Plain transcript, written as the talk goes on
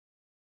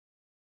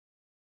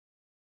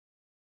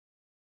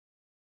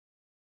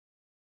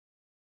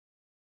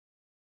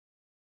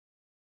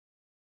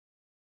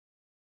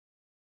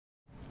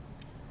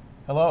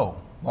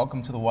Hello,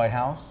 welcome to the White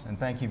House, and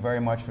thank you very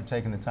much for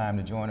taking the time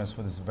to join us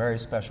for this very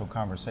special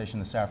conversation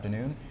this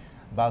afternoon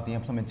about the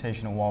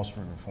implementation of Wall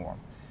Street reform.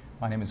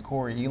 My name is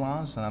Corey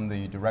Elons, and I'm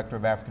the Director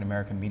of African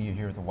American Media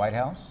here at the White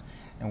House,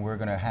 and we're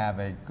going to have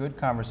a good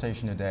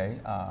conversation today,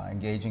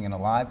 engaging in a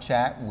live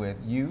chat with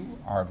you,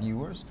 our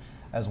viewers,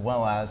 as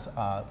well as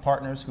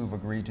partners who've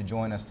agreed to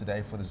join us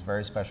today for this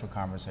very special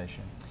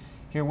conversation.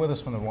 Here with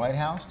us from the White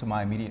House, to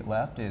my immediate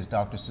left, is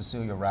Dr.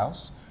 Cecilia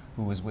Rouse,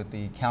 who is with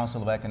the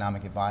Council of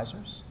Economic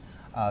Advisors.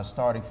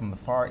 Starting from the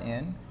far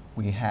end,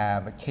 we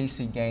have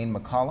Casey Gain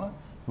McCullough,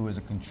 who is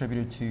a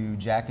contributor to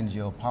Jack and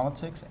Jill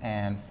Politics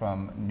and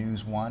from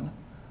News One.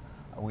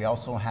 We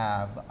also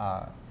have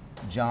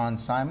John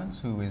Simons,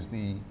 who is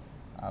the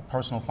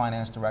Personal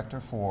Finance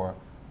Director for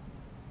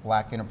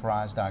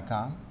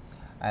blackenterprise.com.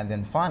 And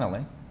then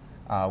finally,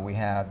 we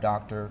have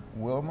Dr.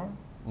 Wilmer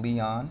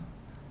Leon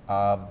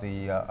of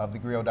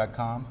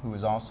theGrio.com, who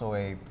is also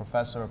a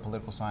professor of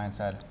political science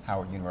at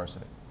Howard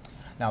University.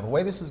 Now, the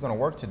way this is going to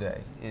work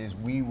today is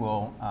we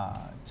will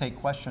take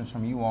questions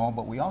from you all,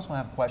 but we also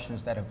have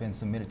questions that have been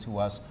submitted to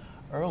us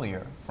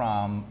earlier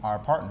from our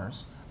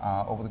partners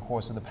over the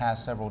course of the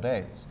past several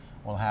days.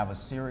 We'll have a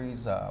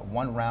series,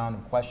 one round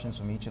of questions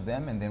from each of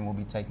them, and then we'll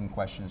be taking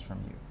questions from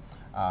you.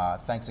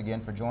 Thanks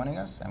again for joining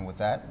us, and with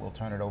that, we'll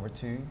turn it over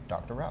to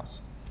Dr.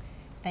 Rouse.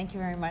 Thank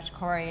you very much,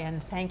 Corey,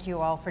 and thank you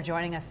all for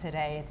joining us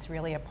today. It's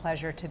really a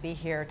pleasure to be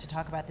here to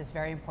talk about this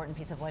very important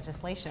piece of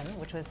legislation,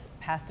 which was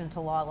passed into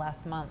law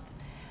last month.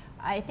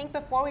 I think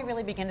before we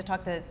really begin to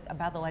talk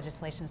about the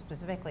legislation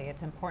specifically,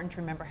 it's important to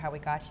remember how we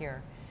got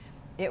here.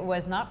 It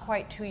was not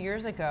quite 2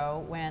 years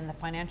ago when the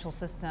financial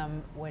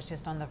system was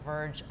just on the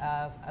verge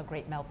of a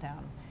great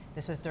meltdown.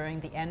 This was during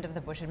the end of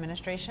the Bush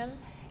administration,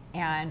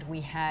 and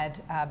we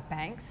had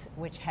banks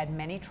which had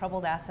many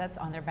troubled assets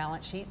on their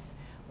balance sheets,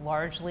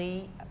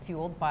 largely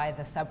fueled by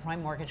the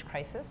subprime mortgage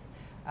crisis,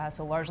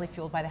 so largely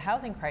fueled by the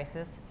housing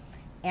crisis.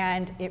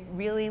 And it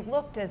really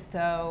looked as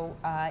though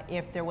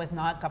if there was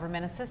not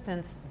government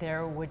assistance,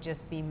 there would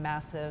just be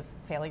massive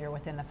failure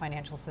within the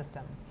financial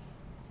system.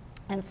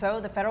 And so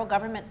the federal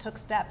government took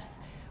steps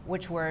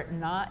which were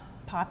not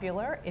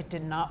popular. It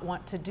did not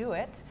want to do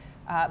it,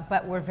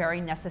 but were very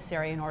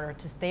necessary in order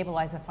to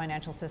stabilize the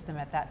financial system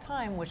at that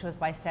time, which was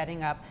by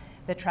setting up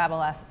the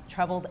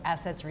Troubled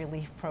Assets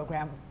Relief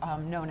Program,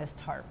 known as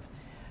TARP.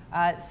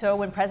 So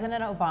when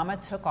President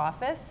Obama took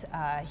office,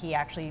 he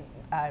actually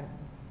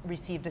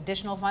received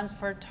additional funds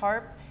for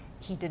TARP.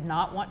 He did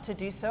not want to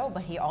do so,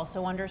 but he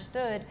also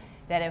understood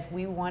that if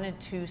we wanted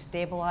to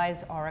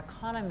stabilize our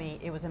economy,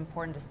 it was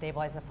important to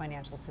stabilize the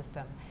financial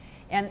system.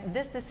 And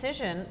this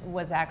decision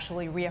was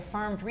actually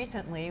reaffirmed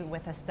recently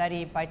with a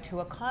study by 2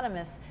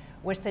 economists,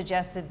 which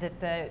suggested that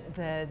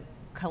the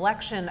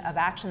collection of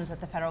actions that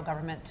the federal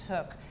government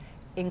took,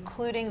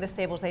 including the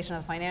stabilization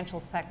of the financial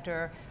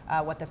sector,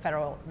 what the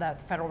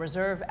Federal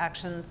Reserve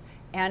actions,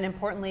 and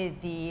importantly,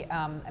 the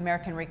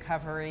American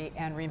Recovery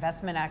and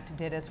Reinvestment Act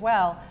did as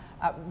well,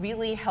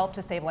 really helped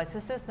to stabilize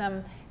the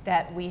system,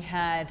 that we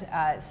had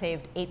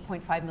saved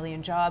 8.5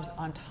 million jobs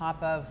on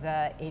top of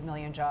the 8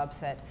 million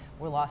jobs that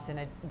were lost in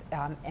it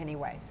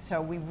anyway.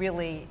 So we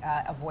really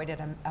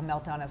avoided a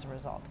meltdown as a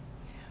result.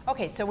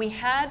 Okay, so we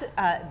had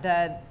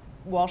the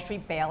Wall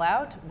Street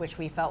bailout, which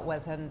we felt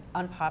was an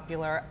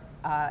unpopular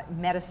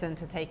medicine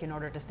to take in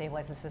order to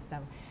stabilize the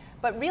system.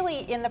 But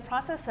really, in the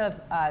process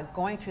of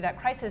going through that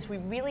crisis, we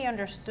really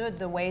understood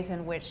the ways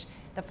in which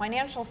the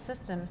financial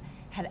system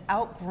had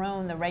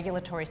outgrown the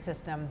regulatory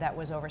system that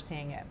was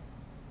overseeing it.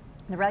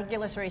 The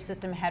regulatory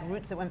system had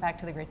roots that went back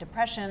to the Great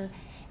Depression,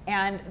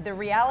 and the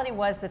reality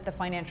was that the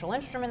financial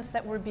instruments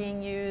that were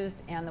being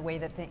used and the way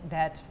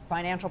that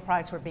financial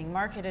products were being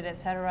marketed, et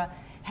cetera,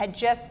 had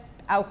just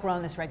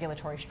outgrown this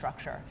regulatory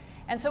structure.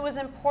 And so it was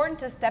important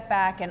to step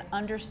back and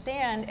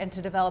understand and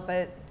to develop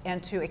it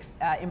and to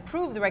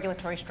improve the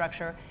regulatory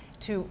structure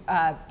to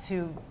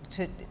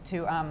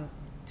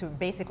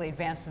basically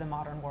advance to the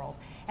modern world.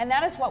 And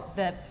that is what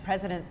the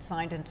president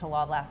signed into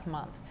law last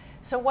month.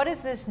 So what does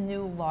this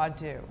new law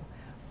do?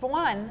 For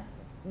one,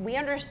 we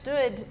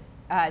understood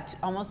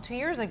almost 2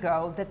 years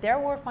ago that there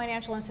were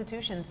financial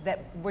institutions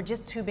that were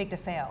just too big to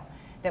fail,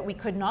 that we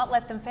could not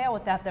let them fail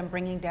without them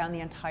bringing down the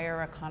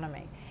entire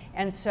economy.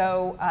 And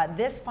so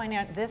this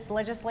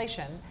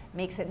legislation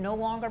makes it no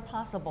longer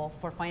possible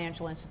for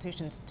financial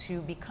institutions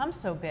to become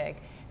so big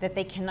that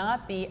they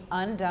cannot be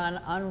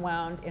undone,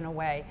 unwound in a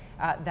way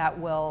that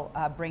will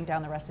bring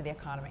down the rest of the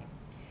economy.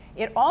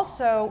 It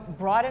also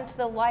brought into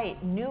the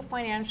light new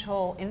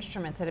financial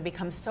instruments that had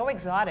become so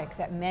exotic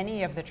that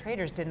many of the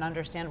traders didn't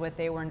understand what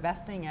they were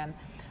investing in,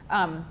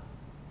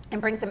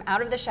 and brings them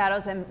out of the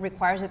shadows and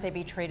requires that they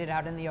be traded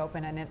out in the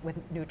open and with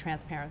new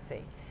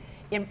transparency.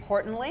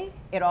 Importantly,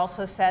 it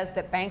also says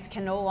that banks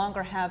can no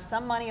longer have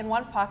some money in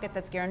one pocket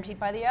that's guaranteed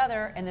by the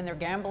other, and then they're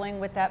gambling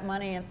with that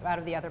money out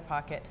of the other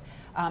pocket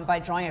by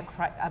drawing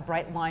a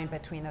bright line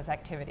between those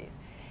activities.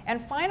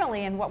 And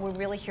finally, and what we're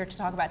really here to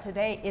talk about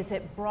today, is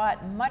it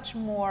brought much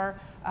more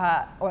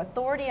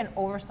authority and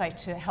oversight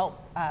to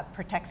help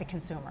protect the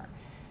consumer.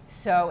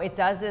 So it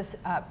does this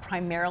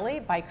primarily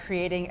by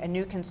creating a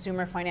new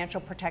Consumer Financial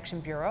Protection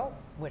Bureau,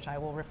 which I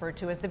will refer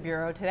to as the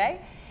Bureau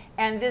today.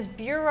 And this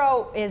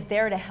Bureau is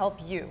there to help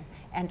you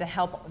and to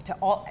help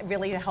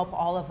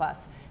all of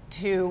us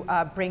to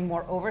bring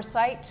more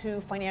oversight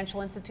to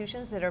financial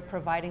institutions that are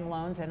providing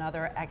loans and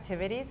other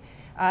activities,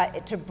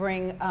 to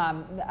bring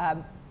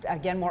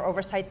again, more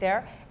oversight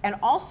there, and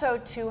also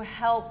to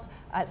help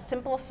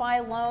simplify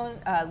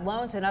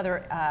loans and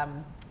other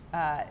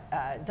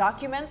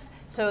documents,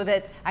 so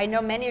that I know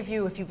many of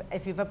you, if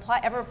you've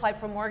ever applied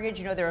for a mortgage,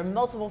 you know there are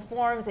multiple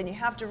forms and you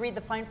have to read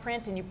the fine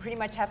print, and you pretty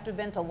much have to have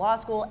been to law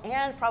school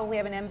and probably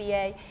have an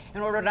MBA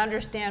in order to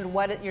understand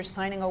what you're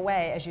signing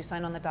away as you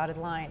sign on the dotted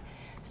line.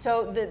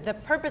 So the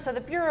purpose of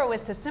the Bureau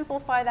is to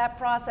simplify that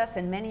process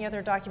and many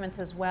other documents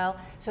as well,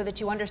 so that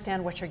you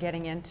understand what you're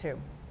getting into.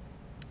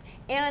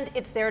 And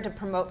it's there to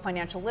promote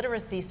financial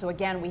literacy. So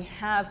again,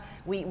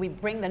 we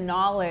bring the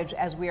knowledge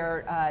as we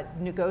are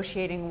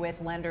negotiating with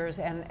lenders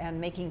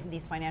and making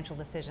these financial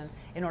decisions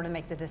in order to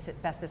make the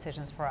best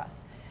decisions for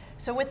us.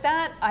 So with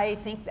that, I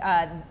think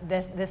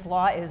this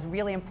law is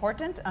really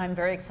important. I'm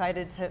very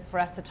excited for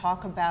us to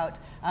talk about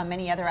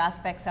many other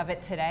aspects of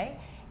it today.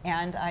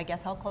 And I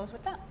guess I'll close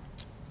with that.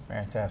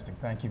 Fantastic.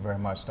 Thank you very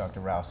much,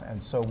 Dr. Rouse.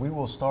 And so we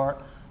will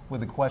start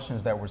with the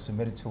questions that were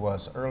submitted to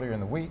us earlier in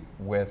the week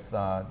with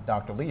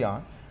Dr.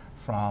 Leon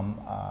from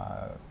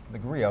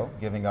theGrio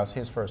giving us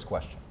his first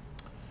question.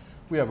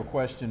 We have a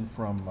question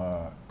from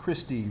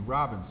Christy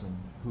Robinson,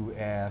 who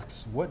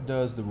asks, what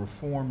does the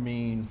reform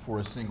mean for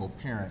a single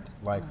parent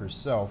like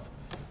herself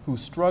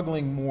who's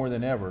struggling more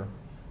than ever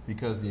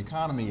because the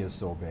economy is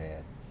so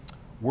bad?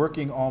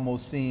 Working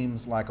almost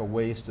seems like a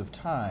waste of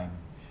time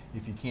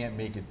if you can't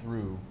make it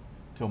through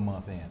till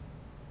month end.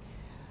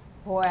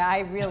 Boy, I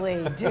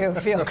really do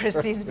feel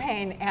Christy's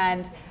pain,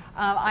 and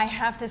I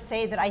have to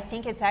say that I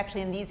think it's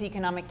actually in these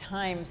economic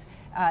times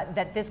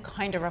that this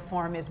kind of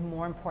reform is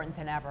more important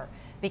than ever.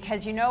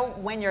 Because you know,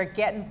 when you're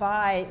getting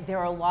by, there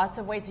are lots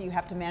of ways that you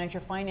have to manage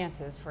your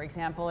finances. For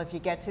example, if you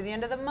get to the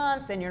end of the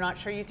month and you're not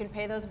sure you can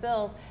pay those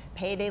bills,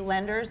 payday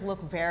lenders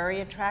look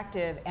very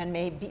attractive and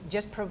may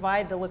just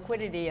provide the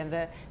liquidity and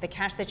the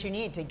cash that you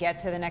need to get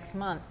to the next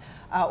month.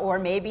 Or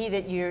maybe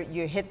that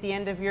you hit the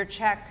end of your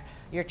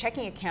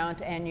checking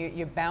account and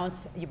you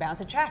bounce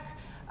a check.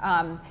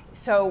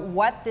 So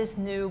what this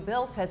new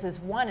bill says is,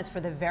 one, is for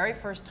the very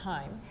first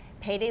time,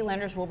 payday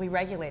lenders will be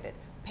regulated.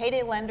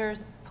 Payday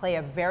lenders play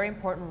a very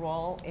important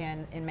role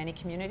in many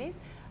communities,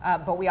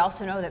 but we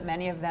also know that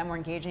many of them are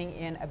engaging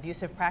in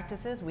abusive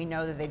practices. We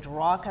know that they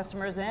draw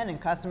customers in and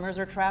customers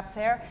are trapped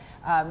there.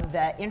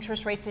 The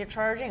interest rates they're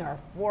charging are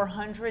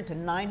 400 to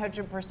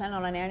 900%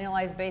 on an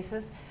annualized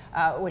basis,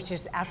 which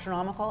is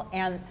astronomical.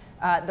 And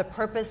the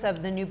purpose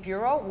of the new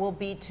Bureau will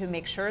be to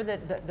make sure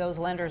that those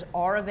lenders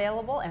are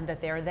available and that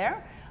they're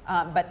there,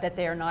 but that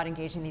they are not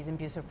engaging in these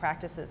abusive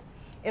practices.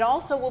 It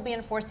also will be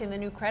enforcing the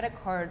new credit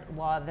card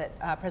law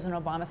that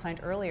President Obama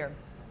signed earlier,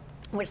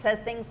 which says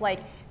things like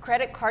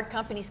credit card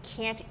companies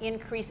can't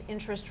increase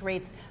interest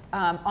rates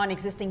on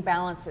existing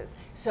balances.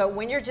 So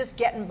when you're just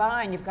getting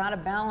by and you've got a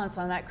balance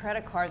on that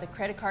credit card, the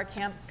credit card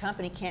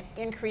company can't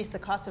increase the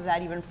cost of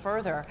that even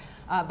further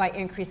by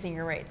increasing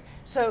your rates.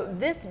 So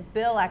this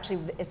bill actually,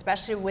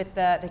 especially with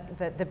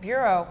the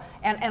Bureau,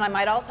 and I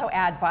might also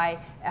add by,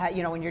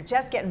 when you're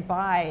just getting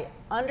by,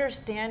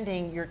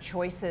 understanding your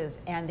choices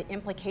and the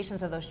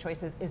implications of those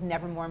choices is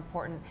never more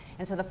important.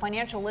 And so the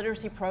financial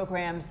literacy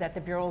programs that the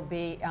Bureau will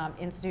be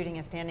instituting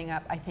and standing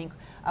up, I think,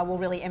 will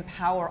really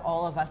empower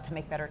all of us to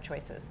make better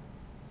choices.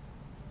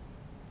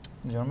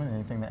 Gentlemen,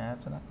 anything to add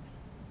to that?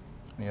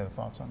 Any other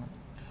thoughts on that?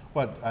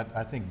 Well,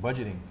 I think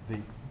budgeting,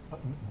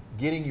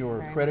 getting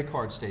your credit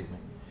card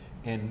statement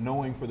and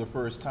knowing for the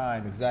first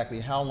time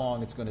exactly how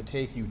long it's going to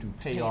take you to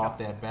pay off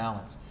that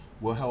balance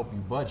will help you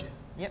budget.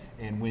 Yep.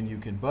 And when you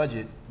can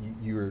budget,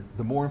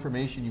 the more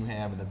information you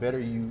have, and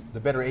the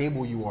better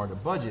able you are to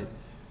budget,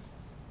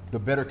 the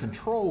better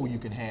control you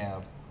can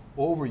have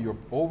over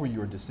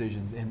your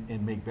decisions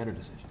and make better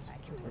decisions. I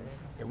completely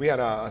agree. We had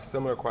a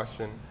similar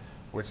question,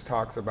 which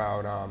talks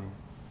about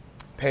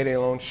payday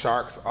loan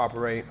sharks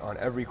operate on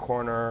every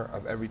corner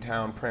of every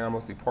town, preying on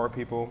mostly poor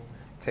people,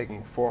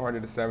 taking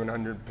 400 to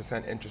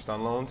 700% interest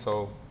on loans.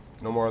 So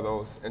no more of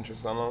those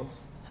interest on loans.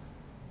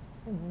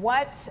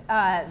 What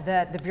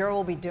the Bureau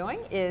will be doing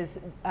is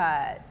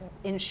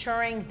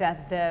ensuring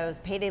that those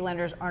payday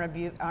lenders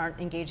aren't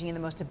engaging in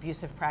the most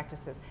abusive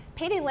practices.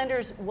 Payday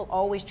lenders will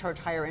always charge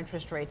higher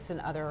interest rates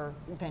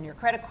than your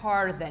credit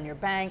card, than your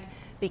bank,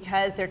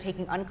 because they're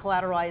taking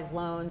uncollateralized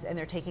loans and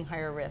they're taking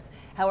higher risks.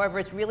 However,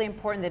 it's really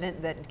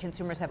important that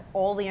consumers have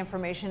all the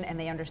information and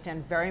they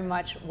understand very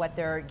much what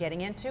they're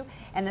getting into,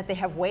 and that they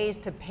have ways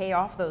to pay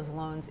off those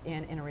loans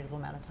in a reasonable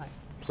amount of time.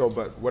 So,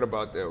 but what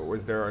about,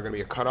 was there going to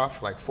be a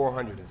cutoff? Like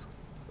 400 is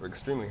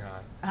extremely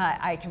high.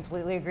 I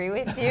completely agree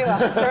with you,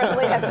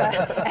 certainly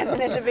as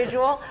an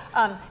individual.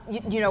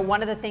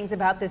 One of the things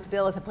about this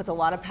bill is it puts a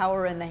lot of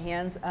power in the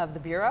hands of the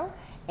Bureau,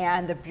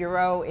 and the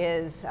Bureau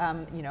is,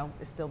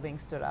 is still being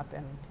stood up.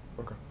 And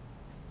okay.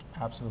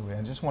 Absolutely.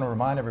 And just want to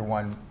remind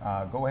everyone,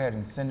 go ahead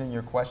and send in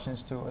your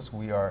questions to us.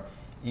 We are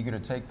eager to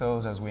take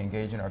those as we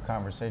engage in our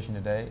conversation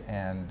today,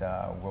 and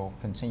we'll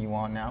continue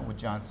on now with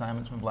John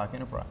Simons from Black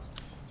Enterprise.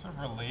 So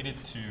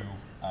related to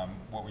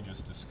what we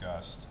just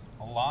discussed,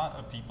 a lot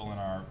of people in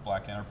our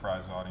Black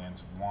Enterprise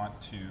audience want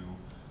to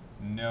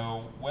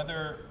know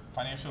whether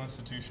financial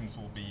institutions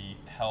will be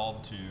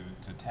held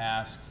to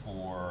task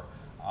for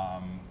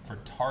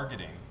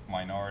targeting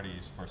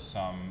minorities for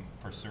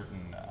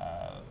certain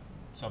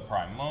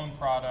subprime loan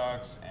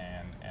products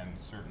and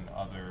certain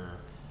other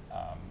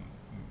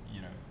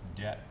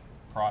debt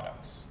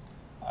products.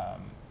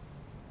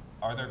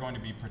 Are there going to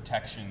be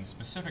protections,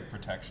 specific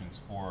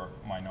protections for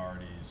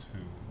minorities who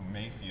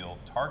may feel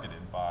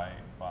targeted by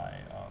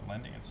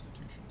lending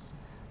institutions?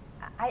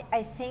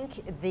 I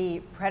think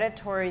the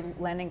predatory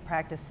lending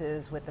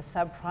practices with the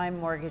subprime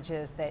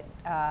mortgages that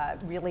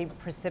really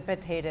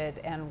precipitated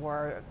and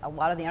were a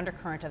lot of the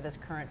undercurrent of this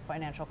current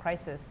financial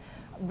crisis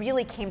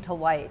really came to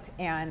light,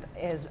 and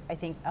is, I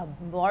think, a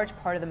large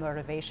part of the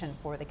motivation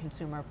for the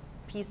consumer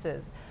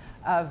pieces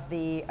of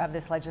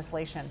this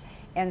legislation.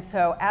 And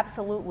so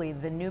absolutely,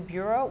 the new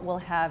Bureau will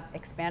have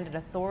expanded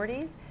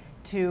authorities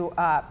to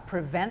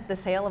prevent the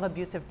sale of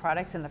abusive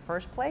products in the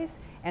first place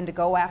and to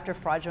go after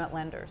fraudulent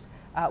lenders.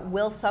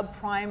 Will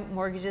subprime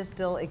mortgages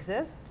still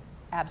exist?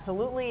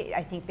 Absolutely.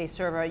 I think they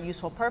serve a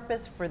useful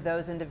purpose for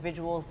those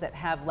individuals that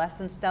have less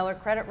than stellar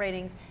credit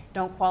ratings,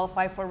 don't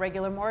qualify for a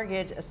regular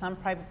mortgage. A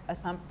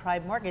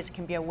subprime mortgage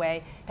can be a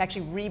way to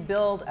actually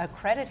rebuild a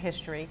credit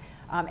history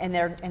and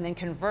then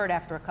convert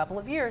after a couple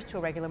of years to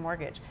a regular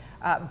mortgage.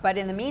 But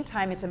in the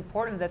meantime, it's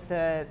important that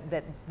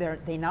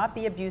they not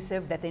be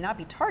abusive, that they not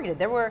be targeted.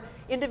 There were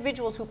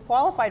individuals who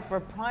qualified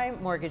for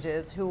prime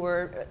mortgages who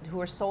were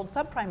sold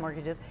subprime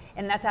mortgages,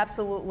 and that's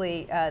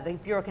absolutely, the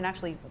Bureau can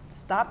actually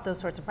stop those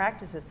sorts of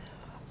practices.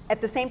 At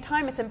the same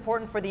time, it's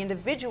important for the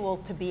individuals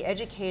to be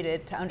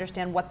educated to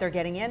understand what they're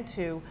getting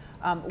into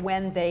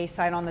when they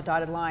sign on the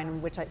dotted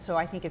line, so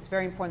I think it's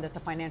very important that the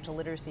financial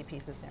literacy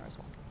piece is there as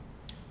well.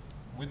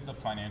 With the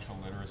financial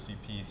literacy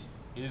piece,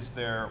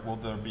 will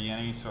there be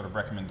any sort of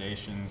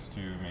recommendations to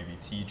maybe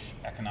teach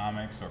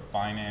economics or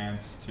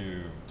finance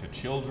to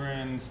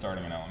children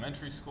starting in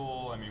elementary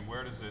school? I mean,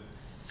 where does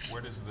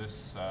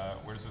this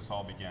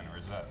all begin,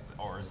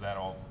 or is that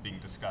all being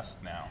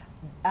discussed now?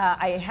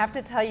 I have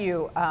to tell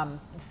you,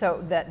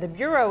 so the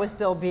Bureau is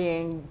still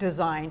being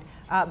designed,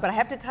 but I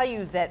have to tell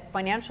you that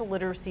financial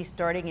literacy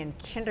starting in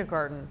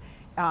kindergarten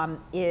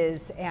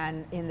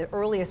and in the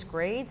earliest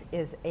grades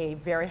is a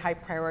very high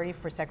priority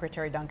for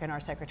Secretary Duncan, our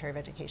Secretary of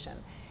Education.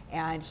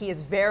 And he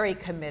is very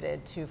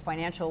committed to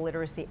financial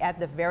literacy at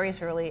the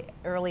various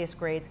earliest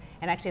grades,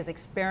 and actually has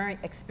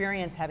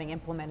experience having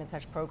implemented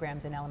such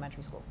programs in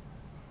elementary schools.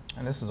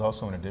 And this is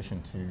also in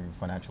addition to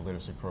financial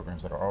literacy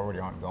programs that are already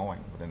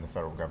ongoing within the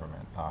federal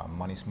government.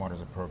 Money Smart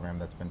is a program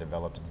that's been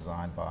developed and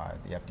designed by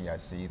the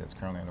FDIC that's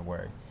currently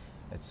underway.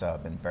 It's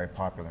been very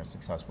popular and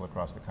successful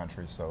across the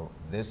country, so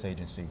this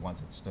agency,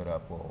 once it's stood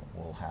up,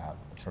 will have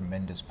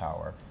tremendous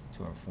power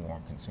to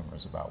inform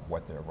consumers about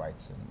what their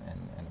rights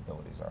and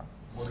abilities are.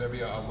 Will there be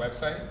a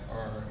website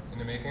or in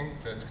the making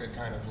that could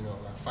kind of,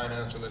 a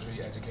financial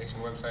literacy education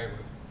website where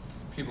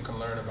people can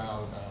learn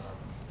about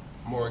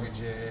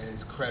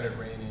mortgages, credit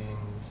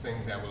ratings,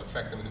 things that will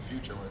affect them in the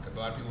future? Because a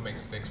lot of people make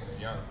mistakes when they're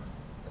young,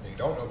 and they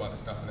don't know about this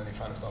stuff, and then they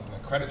find themselves in a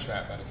credit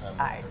trap by the time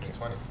they're in their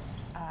mid-20s.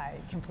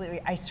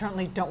 I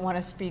certainly don't want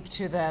to speak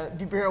to the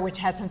Bureau, which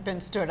hasn't been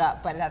stood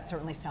up, but that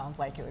certainly sounds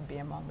like it would be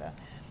among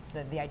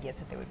the ideas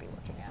that they would be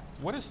looking at.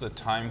 What is the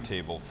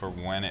timetable for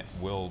when it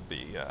will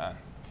be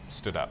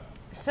stood up?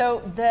 So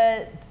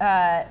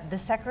the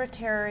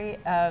Secretary,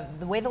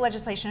 the way the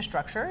legislation is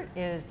structured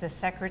is the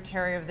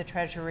Secretary of the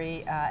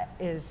Treasury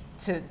is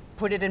to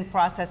put it in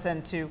process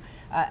and to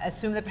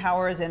assume the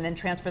powers and then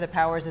transfer the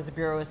powers as the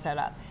Bureau is set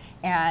up.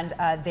 And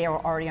they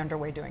are already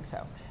underway doing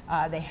so.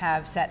 They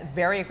have set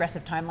very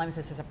aggressive timelines.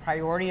 This is a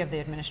priority of the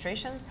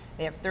administrations.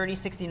 They have 30,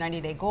 60,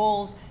 90-day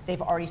goals.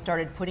 They've already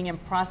started putting in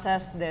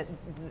process.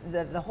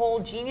 The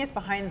whole genius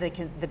behind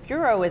the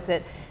Bureau is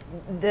that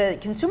the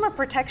consumer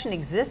protection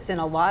exists in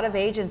a lot of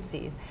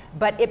agencies,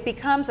 but it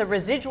becomes a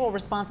residual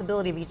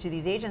responsibility of each of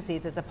these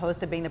agencies as opposed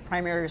to being the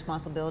primary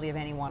responsibility of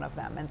any one of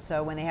them. And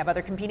so when they have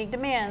other competing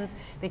demands,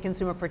 the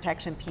consumer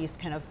protection piece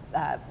kind of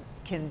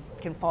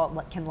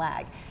can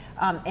lag.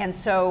 And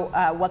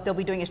so what they'll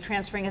be doing is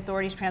transferring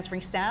authorities,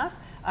 transferring staff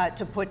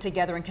to put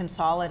together and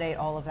consolidate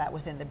all of that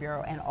within the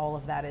Bureau, and all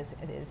of that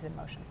is in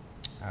motion.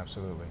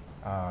 Absolutely.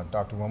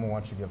 Dr. Wilmer, why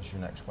don't you give us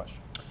your next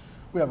question?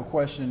 We have a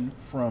question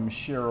from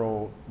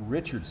Cheryl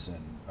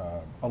Richardson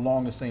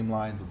along the same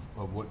lines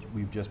of what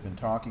we've just been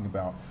talking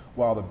about.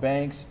 While the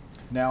banks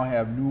now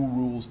have new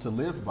rules to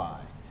live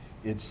by,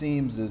 it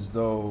seems as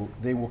though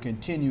they will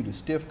continue to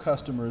stiff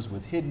customers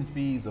with hidden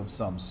fees of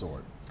some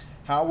sort.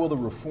 How will the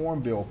reform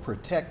bill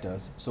protect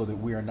us so that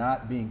we are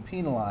not being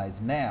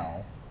penalized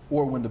now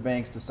or when the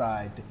banks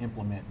decide to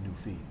implement new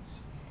fees?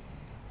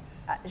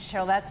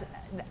 Cheryl,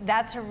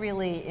 that's a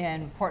really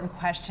important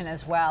question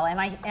as well, and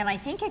I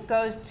think it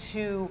goes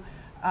to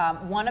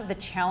one of the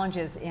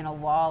challenges in a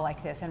law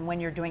like this, and when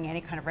you're doing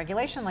any kind of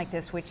regulation like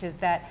this, which is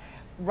that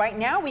right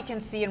now we can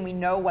see and we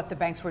know what the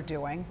banks were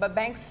doing, but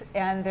banks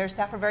and their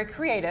staff are very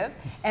creative,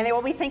 and they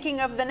will be thinking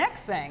of the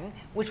next thing,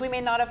 which we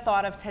may not have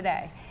thought of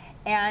today.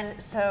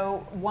 And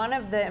so one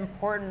of the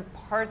important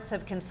parts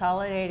of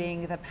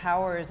consolidating the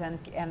powers and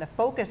the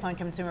focus on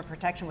consumer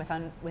protection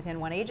within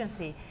one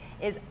agency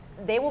is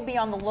they will be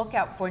on the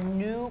lookout for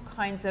new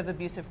kinds of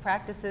abusive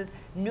practices,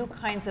 new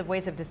kinds of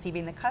ways of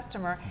deceiving the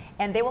customer,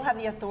 and they will have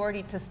the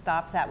authority to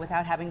stop that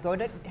without having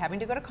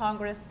to go to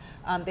Congress.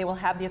 They will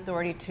have the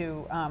authority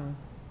to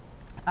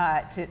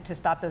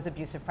stop those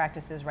abusive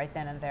practices right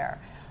then and there.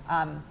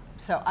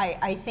 So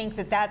I think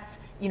that that's,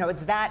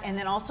 it's that, and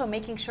then also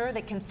making sure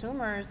that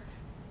consumers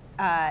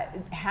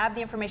have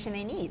the information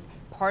they need.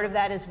 Part of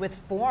that is with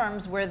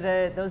forms where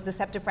those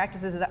deceptive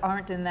practices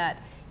aren't in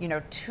that,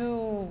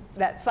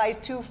 that size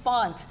 2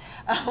 font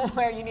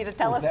where you need a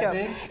telescope.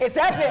 It's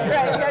that big,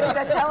 right? You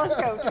need a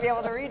telescope to be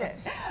able to read it.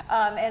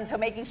 And so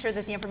making sure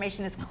that the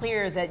information is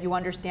clear, that you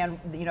understand,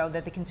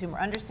 that the consumer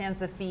understands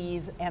the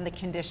fees and the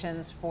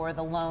conditions for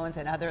the loans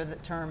and other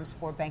terms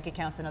for bank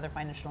accounts and other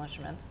financial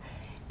instruments.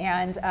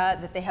 And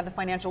that they have the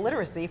financial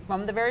literacy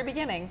from the very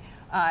beginning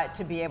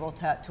to be able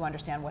to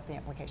understand what the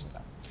implications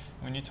are.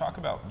 When you talk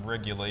about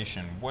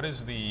regulation, what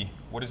is the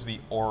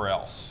or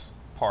else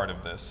part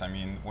of this? I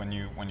mean, when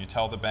you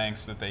tell the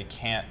banks that they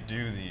can't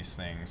do these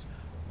things,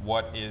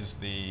 what are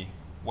the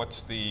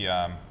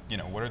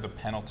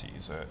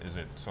penalties? Is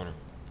it sort of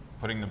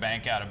putting the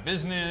bank out of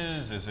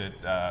business? Is it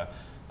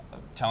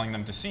telling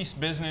them to cease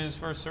business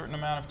for a certain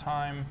amount of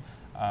time?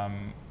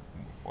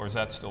 Or is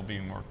that still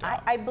being worked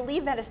out? I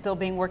believe that is still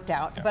being worked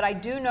out, Okay. but I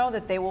do know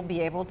that they will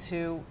be able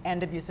to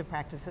end abusive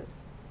practices,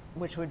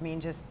 which would mean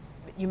just,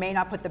 you may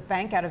not put the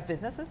bank out of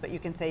businesses, but you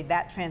can say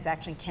that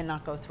transaction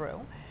cannot go through.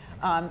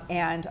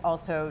 And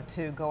also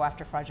to go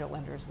after fraudulent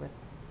lenders with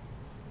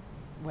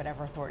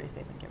whatever authorities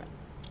they've been given.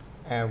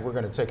 And we're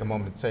going to take a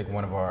moment to take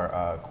one of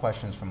our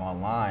questions from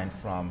online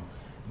from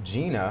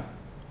Gina,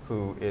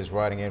 who is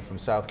writing in from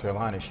South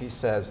Carolina. She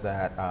says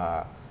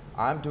that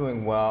I'm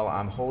doing well,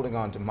 I'm holding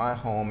on to my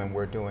home and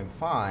we're doing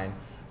fine,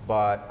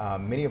 but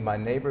many of my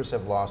neighbors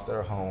have lost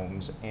their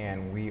homes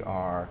and we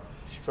are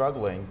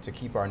struggling to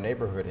keep our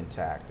neighborhood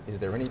intact. Is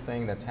there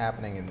anything that's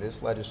happening in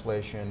this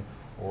legislation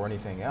or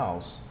anything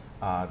else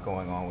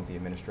going on with the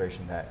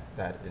administration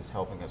that is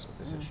helping us with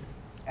this issue?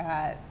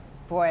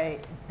 Boy,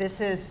 this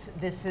is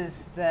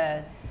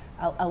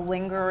a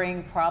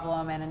lingering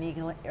problem and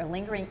a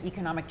lingering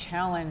economic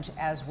challenge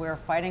as we're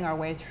fighting our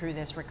way through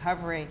this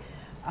recovery.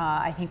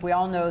 I think we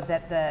all know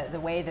that the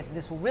way that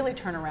this will really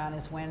turn around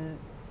is when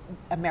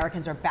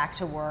Americans are back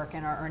to work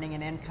and are earning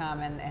an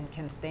income and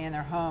can stay in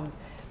their homes.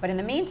 But in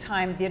the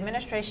meantime, the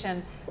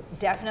administration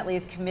definitely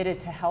is committed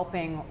to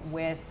helping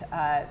with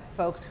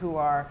folks who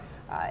are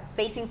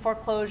facing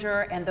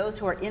foreclosure and those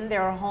who are in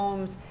their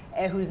homes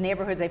whose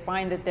neighborhoods they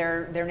find that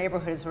their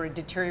neighborhood is sort of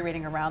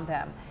deteriorating around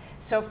them.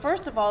 So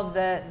first of all,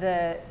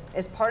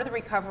 as part of the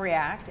Recovery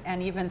Act,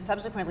 and even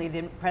subsequently,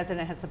 the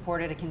President has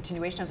supported a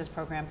continuation of this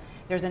program.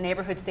 There's a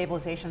Neighborhood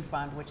Stabilization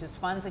Fund, which is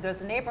funds that goes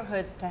to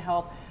neighborhoods to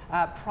help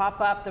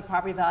prop up the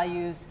property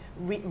values,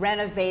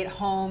 renovate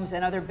homes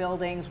and other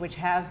buildings which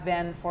have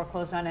been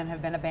foreclosed on and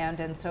have been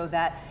abandoned, so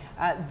that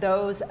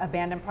those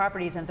abandoned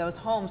properties and those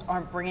homes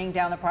aren't bringing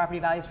down the property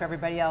values for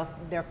everybody else,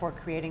 therefore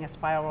creating a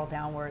spiral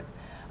downwards.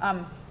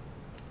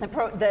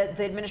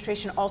 The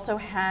administration also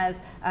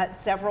has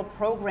several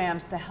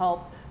programs to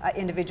help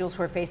individuals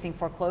who are facing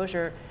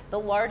foreclosure. The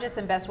largest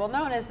and best well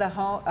known is the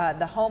Home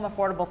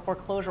Affordable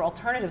Foreclosure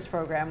Alternatives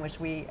Program, which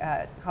we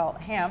call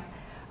HAMP,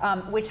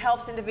 which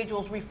helps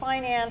individuals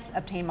refinance,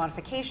 obtain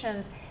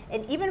modifications,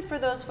 and even for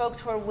those folks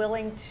who are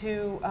willing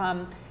to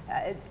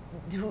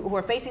who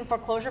are facing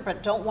foreclosure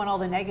but don't want all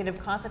the negative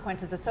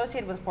consequences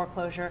associated with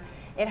foreclosure,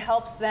 it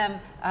helps them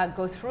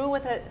go through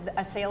with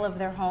a sale of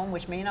their home,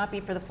 which may not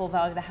be for the full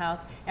value of the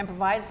house, and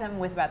provides them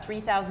with about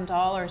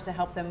 $3,000 to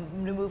help them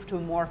move to a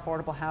more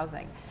affordable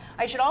housing.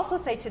 I should also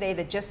say today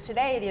that just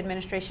today the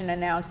administration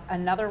announced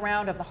another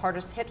round of the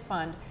Hardest Hit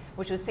Fund,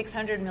 which was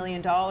 $600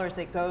 million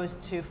that goes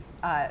to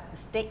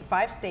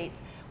 5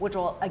 states, which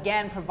will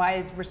again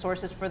provide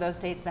resources for those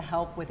states to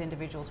help with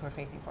individuals who are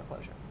facing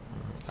foreclosure.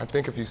 I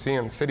think if you see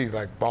in cities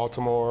like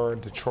Baltimore,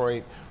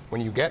 Detroit, when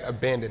you get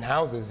abandoned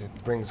houses,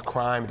 it brings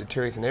crime, it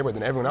deteriorates the neighborhood,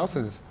 then everyone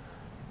else's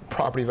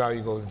property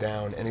value goes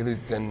down, and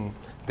then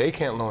they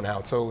can't loan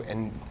out. So,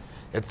 and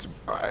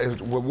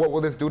what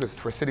will this do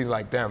for cities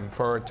like them,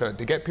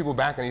 to get people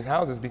back in these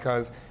houses?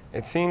 Because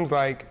it seems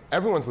like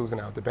everyone's losing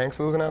out. The banks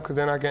are losing out because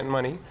they're not getting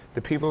money.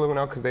 The people are losing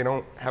out because they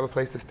don't have a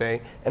place to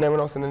stay. And everyone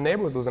else in the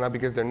neighborhood is losing out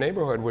because their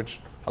neighborhood, which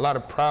a lot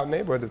of proud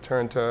neighborhoods have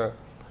turned to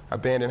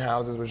abandoned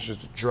houses, which is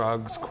just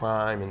drugs,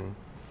 crime, and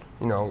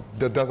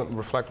that doesn't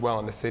reflect well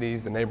on the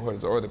cities, the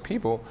neighborhoods, or the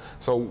people.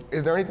 So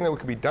is there anything that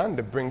could be done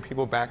to bring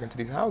people back into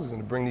these houses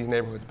and to bring these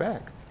neighborhoods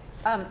back?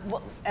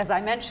 Well, as I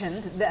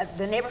mentioned,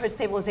 the Neighborhood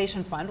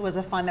Stabilization Fund was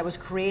a fund that was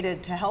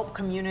created to help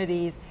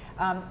communities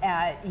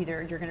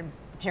either you're going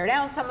to tear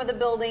down some of the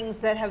buildings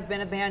that have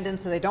been abandoned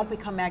so they don't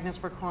become magnets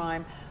for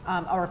crime,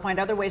 or find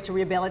other ways to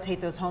rehabilitate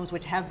those homes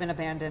which have been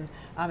abandoned,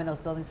 and those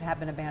buildings have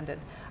been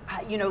abandoned.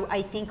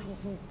 I think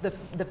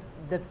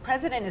the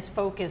president is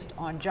focused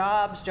on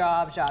jobs,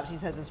 jobs, jobs. He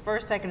says his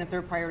first, second, and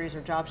third priorities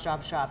are jobs,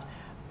 jobs, jobs.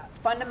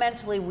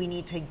 Fundamentally, we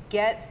need to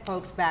get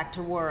folks back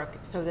to work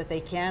so that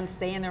they can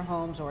stay in their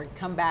homes or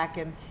come back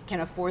and can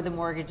afford the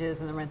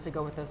mortgages and the rents that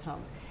go with those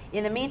homes.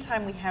 In the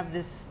meantime, we have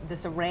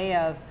this array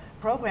of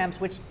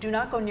programs which do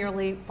not go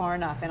nearly far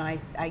enough, and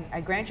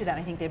I grant you that.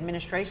 I think the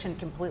administration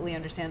completely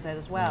understands that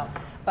as well.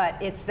 But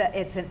it's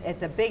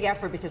a big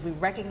effort because we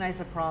recognize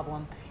the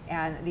problem,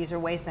 and these are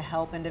ways to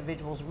help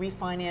individuals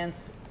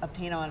refinance,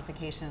 obtain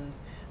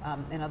modifications,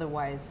 and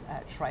otherwise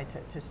try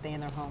to stay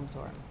in their homes.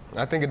 Or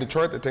I think in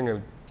Detroit, they're thinking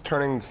of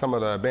turning some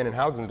of the abandoned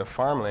housing into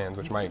farmlands,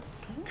 which might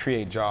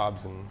create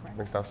jobs and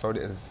stuff. So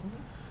is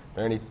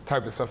there any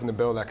type of stuff in the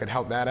bill that could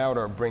help that out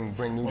or bring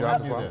new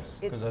jobs as well?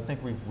 Because I think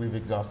we've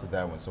exhausted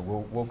that one, so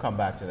we'll come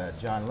back to that.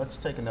 John, let's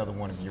take another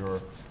one of your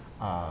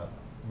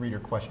reader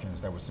questions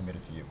that was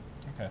submitted to you.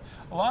 Okay.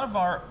 A lot of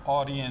our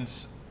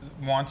audience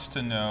wants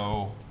to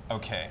know,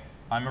 okay,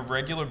 I'm a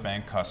regular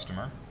bank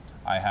customer.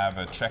 I have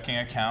a checking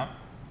account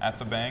at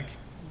the bank,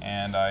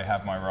 and I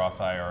have my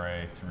Roth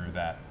IRA through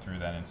that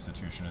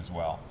institution as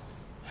well.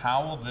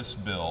 How will this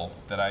bill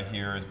that I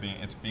hear is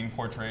being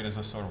portrayed as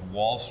a sort of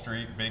Wall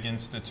Street big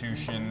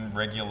institution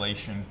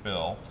regulation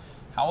bill,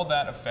 how will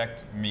that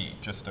affect me,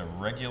 just a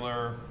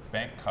regular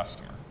bank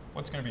customer?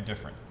 What's going to be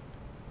different?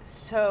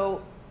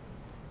 So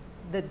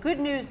the good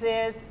news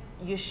is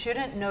you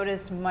shouldn't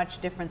notice much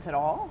difference at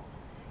all.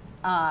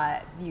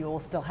 You will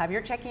still have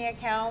your checking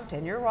account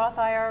and your Roth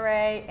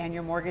IRA and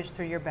your mortgage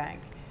through your bank.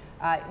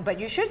 But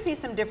you should see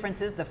some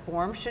differences. The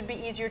forms should be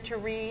easier to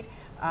read.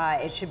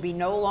 It should be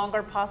no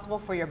longer possible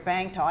for your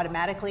bank to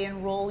automatically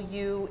enroll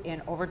you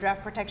in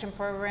overdraft protection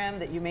program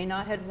that you may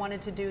not have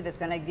wanted to do. That's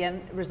going to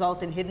again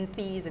result in hidden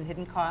fees and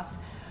hidden costs.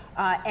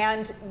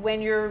 And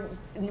when you're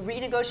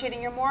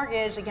renegotiating your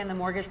mortgage, again, the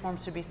mortgage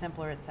forms should be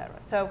simpler, et cetera.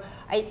 So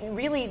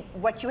really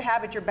what you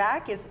have at your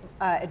back is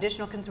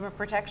additional consumer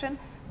protection.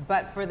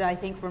 But I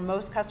think for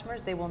most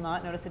customers, they will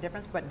not notice a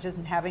difference. But just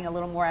having a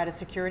little more added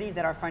security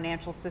that our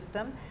financial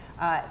system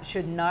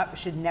should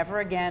never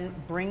again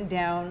bring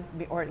down,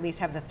 or at least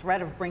have the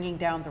threat of bringing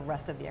down the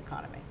rest of the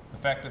economy. The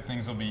fact that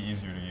things will be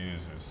easier to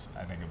use is,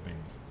 I think,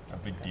 a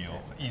big deal.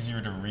 Right. Easier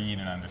to read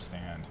and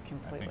understand,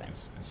 completely. I think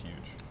is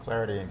huge.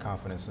 Clarity and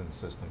confidence in the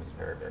system is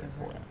very, very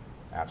important.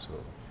 Right.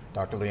 Absolutely.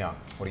 Dr. Leon,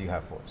 what do you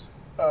have for us?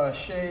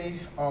 Shay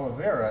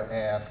Oliveira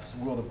asks,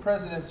 will the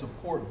president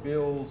support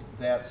bills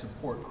that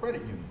support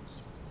credit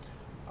unions?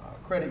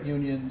 Credit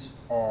unions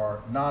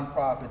are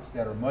nonprofits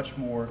that are much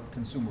more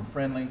consumer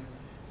friendly.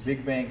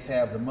 Big banks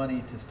have the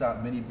money to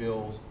stop many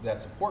bills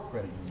that support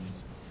credit unions.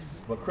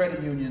 But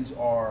credit unions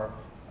are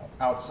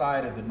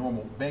outside of the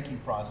normal banking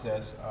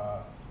process,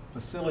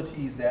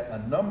 facilities that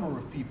a number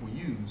of people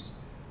use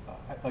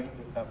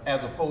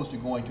as opposed to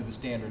going to the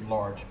standard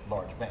large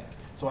bank.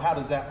 So how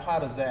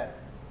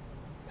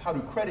do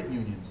credit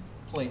unions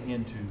play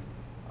into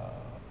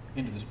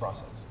this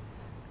process?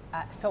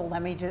 So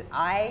let me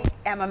I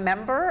am a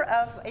member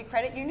of a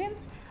credit union,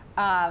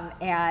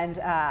 and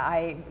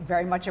I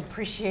very much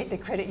appreciate the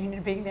credit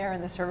union being there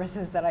and the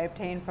services that I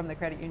obtain from the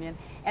credit union.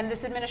 And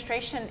this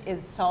administration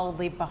is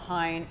solidly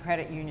behind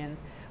credit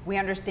unions. We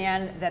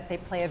understand that they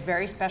play a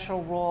very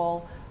special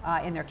role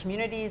in their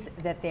communities,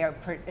 that they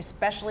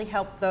especially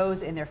help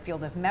those in their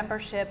field of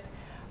membership.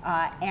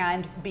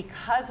 And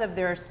because of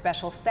their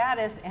special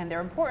status and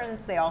their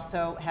importance, they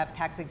also have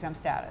tax-exempt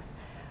status.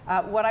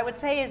 What I would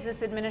say is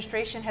this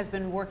administration has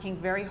been working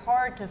very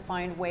hard to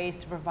find ways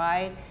to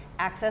provide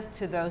access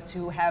to those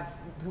who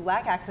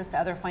lack access to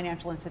other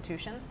financial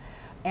institutions.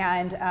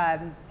 And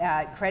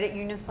credit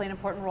unions play an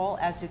important role,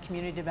 as do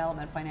community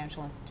development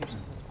financial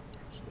institutions as well.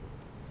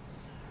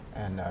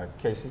 And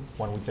Casey,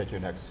 why don't we take your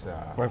next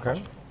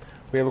question?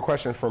 We have a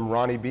question from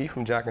Ronnie B.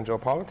 from Jack and Joe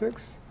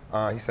Politics.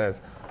 He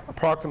says,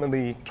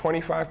 approximately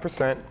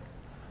 25%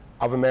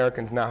 of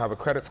Americans now have a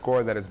credit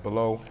score that is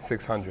below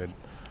 600.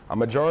 A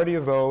majority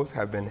of those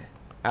have been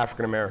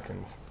African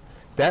Americans.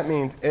 That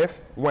means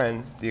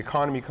when the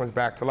economy comes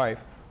back to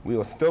life, we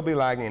will still be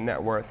lagging in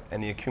net worth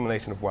and the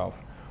accumulation of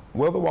wealth.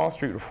 Will the Wall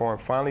Street reform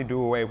finally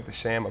do away with the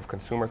sham of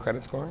consumer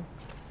credit scoring?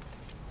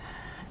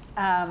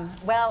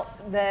 Well,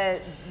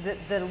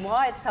 the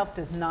law itself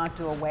does not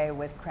do away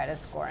with credit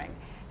scoring.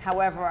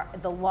 However,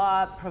 the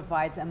law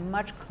provides a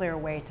much clearer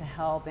way to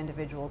help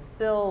individuals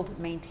build,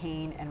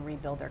 maintain, and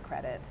rebuild their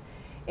credit.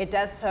 It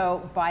does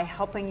so by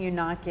helping you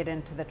not get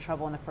into the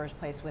trouble in the first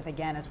place with,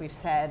 again, as we've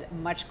said,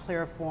 much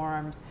clearer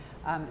forms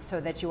so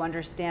that you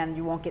understand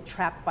you won't get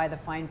trapped by the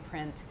fine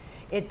print.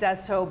 It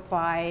does so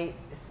by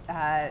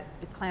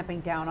clamping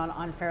down on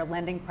unfair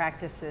lending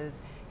practices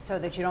so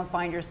that you don't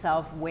find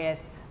yourself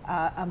with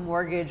a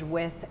mortgage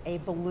with a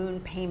balloon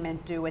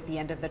payment due at the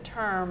end of the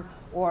term,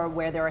 or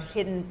where there are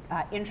hidden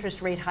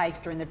interest rate hikes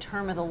during the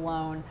term of the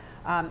loan,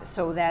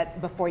 so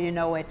that before you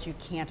know it, you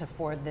can't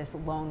afford this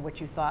loan which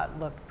you thought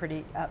looked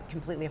pretty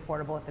completely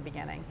affordable at the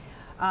beginning.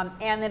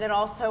 And then it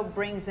also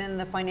brings in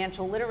the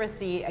financial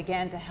literacy,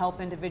 again, to help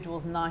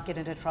individuals not get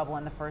into trouble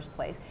in the first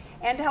place,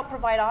 and to help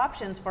provide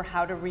options for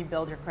how to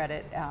rebuild your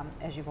credit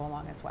as you go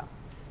along as well.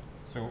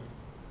 So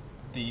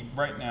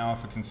right now,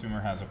 if a consumer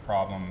has a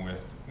problem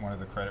with one of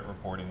the credit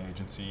reporting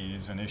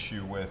agencies, an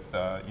issue with,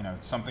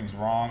 something's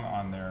wrong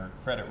on their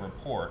credit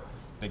report,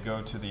 they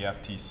go to the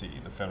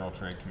FTC, the Federal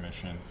Trade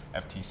Commission,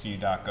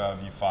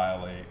 ftc.gov, you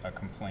file a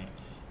complaint.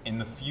 In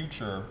the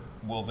future,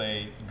 will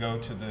they go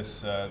to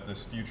this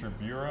future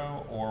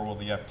bureau, or will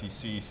the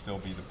FTC still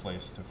be the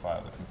place to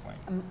file the complaint?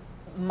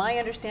 My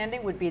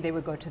understanding would be they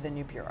would go to the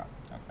new bureau.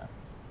 Okay.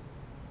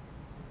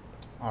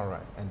 All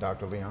right, and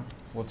Dr. Leon,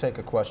 we'll take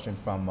a question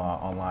from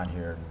online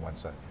here in 1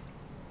 second.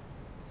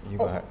 You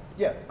go ahead.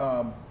 Yeah,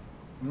 I'm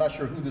not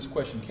sure who this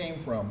question came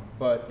from,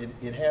 but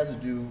it has to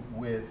do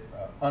with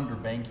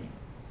underbanking.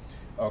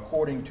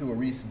 According to a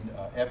recent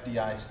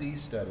FDIC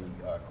study,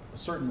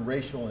 certain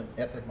racial and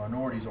ethnic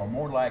minorities are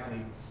more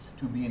likely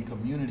to be in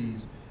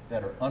communities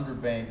that are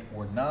underbanked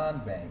or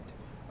non-banked.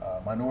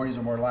 Minorities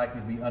are more likely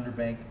to be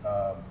underbanked.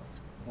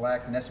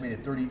 Blacks an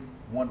estimated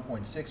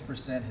 31.6%,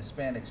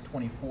 Hispanics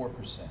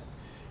 24%.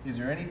 Is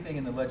there anything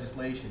in the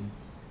legislation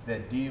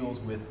that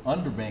deals with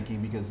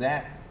underbanking, because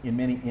that in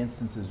many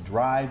instances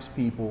drives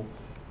people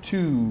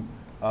to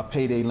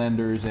payday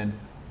lenders and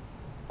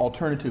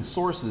alternative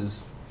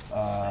sources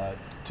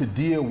to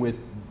deal with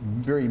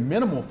very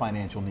minimal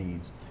financial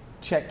needs,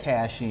 check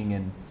cashing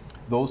and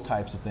those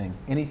types of things?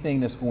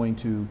 Anything that's going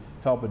to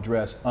help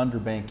address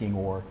underbanking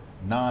or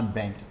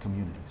non-banked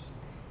communities?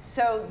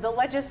 So the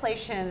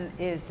legislation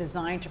is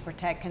designed to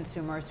protect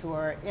consumers who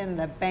are in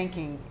the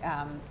banking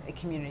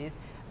communities.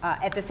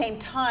 At the same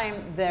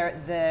time,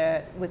 with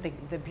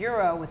the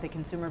Bureau, with the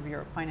Consumer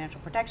Bureau,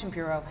 Financial Protection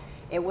Bureau,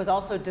 it was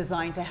also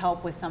designed to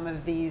help with some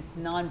of these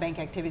non-bank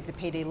activities, the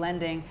payday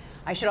lending.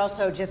 I should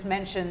also just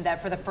mention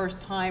that for the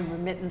first time,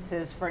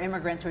 remittances for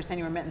immigrants who are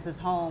sending remittances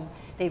home,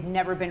 they've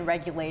never been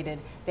regulated.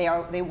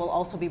 They will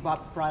also be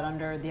brought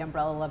under the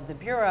umbrella of the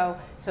Bureau,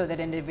 so that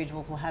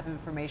individuals will have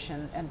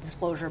information and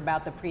disclosure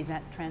about the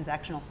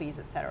transactional fees,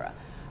 et cetera.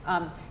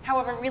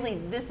 However, really,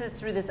 this is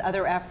through this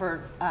other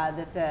effort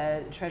that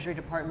the Treasury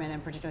Department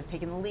in particular has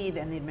taken the lead,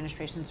 and the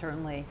administration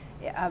certainly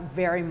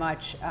very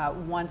much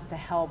wants to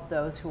help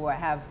those who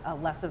have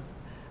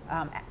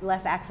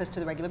less access to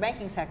the regular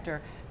banking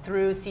sector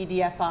through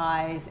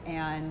CDFIs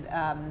and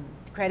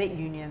credit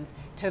unions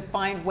to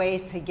find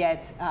ways to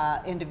get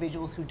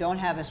individuals who don't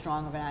have as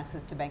strong of an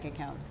access to bank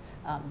accounts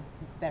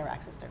better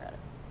access to credit.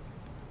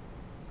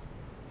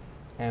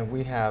 And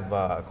we have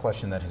a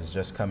question that has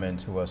just come in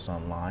to us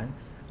online.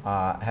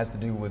 Has to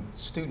do with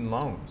student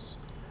loans.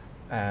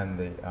 And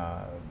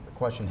the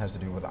question has to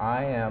do with,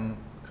 I am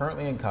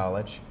currently in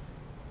college,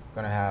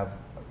 going to have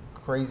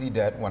crazy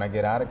debt when I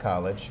get out of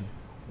college.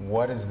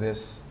 What is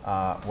this,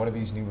 what are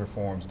these new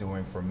reforms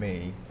doing for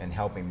me and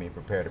helping me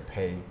prepare to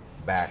pay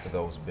back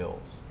those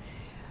bills?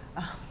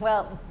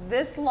 Well,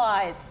 this law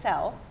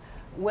itself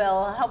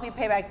will help you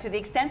pay back to the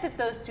extent that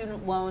those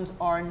student loans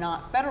are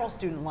not federal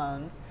student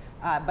loans,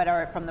 but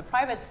are from the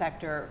private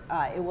sector.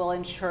 It will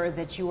ensure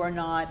that you are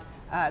not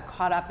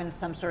caught up in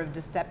some sort of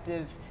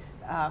deceptive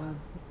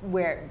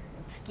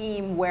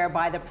scheme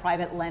whereby the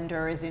private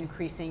lender is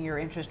increasing your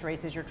interest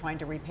rates as you're trying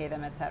to repay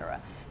them, et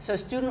cetera. So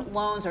student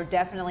loans are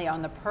definitely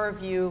on the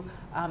purview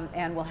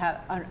and will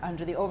have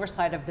under the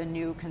oversight of the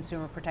new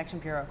Consumer Protection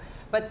Bureau.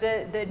 But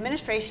the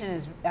administration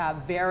is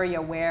very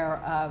aware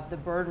of the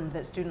burden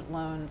that student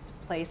loans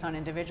place on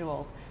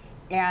individuals,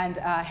 and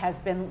has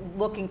been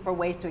looking for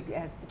ways to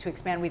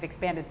expand. We've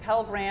expanded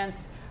Pell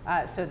Grants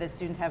so that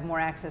students have more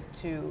access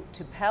to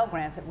Pell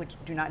Grants, which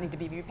do not need to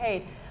be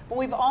repaid. But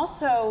we've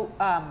also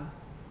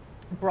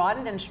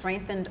broadened and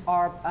strengthened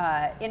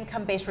our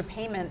income-based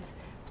repayment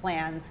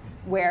plans,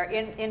 where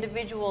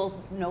individuals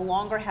no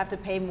longer have to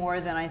pay more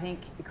than, I think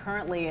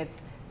currently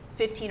it's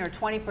 15 or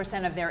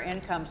 20% of their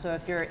income. So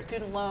if your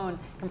student loan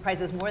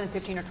comprises more than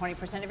 15 or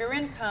 20% of your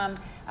income,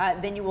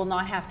 then you will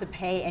not have to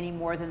pay any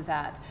more than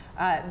that.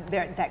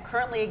 That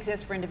currently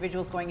exists for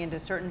individuals going into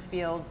certain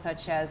fields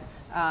such as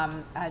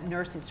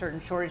nursing, certain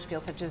shortage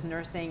fields such as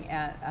nursing,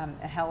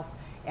 health,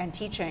 and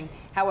teaching.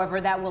 However,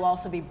 that will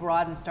also be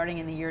broadened starting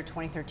in the year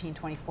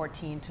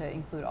 2013-2014 to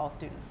include all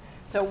students.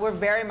 So we're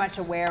very much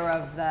aware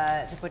of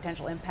the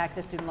potential impact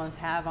that student loans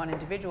have on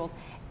individuals.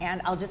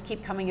 And I'll just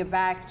keep coming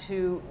back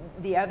to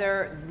the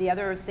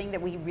other thing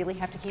that we really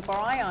have to keep our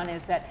eye on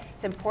is that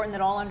it's important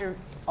that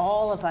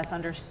all of us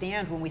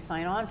understand when we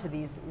sign on to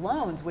these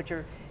loans, which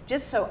are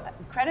just so,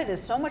 credit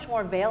is so much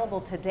more available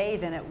today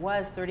than it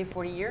was 30,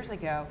 40 years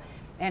ago.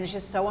 And it's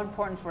just so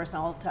important for us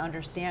all to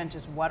understand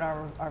just what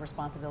are our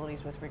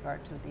responsibilities with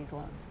regard to these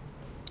loans.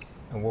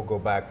 And we'll go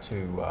back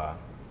to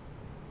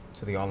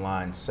the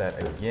online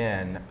set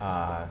again.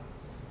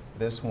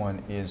 This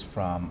one is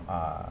from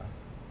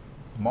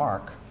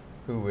Mark,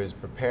 who is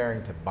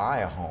preparing to buy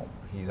a home.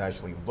 He's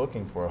actually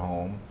looking for a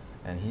home,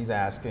 and he's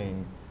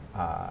asking,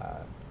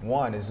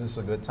 one, is this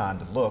a good time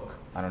to look?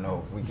 I don't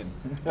know if we can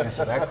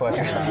answer that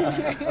question.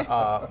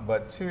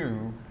 But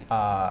two,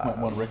 might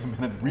want to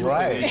recommend real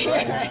estate.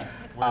 Right.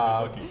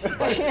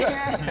 Where's he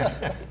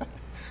looking?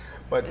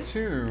 But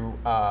two,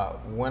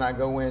 when I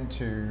go in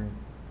to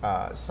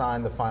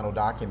sign the final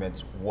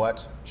documents,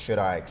 what should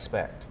I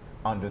expect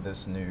under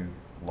this new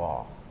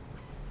law?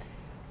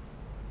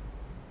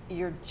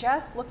 You're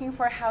just looking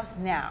for a house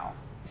now.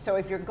 So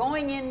if you're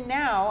going in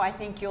now, I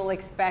think you'll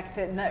expect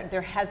that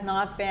there has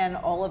not been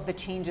all of the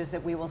changes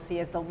that we will see,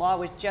 as the law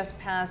was just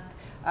passed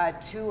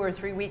 2 or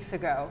 3 weeks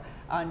ago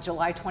on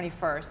July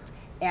 21st.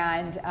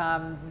 And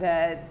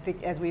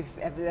as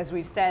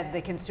we've said,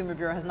 the Consumer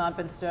Bureau has not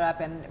been stood up,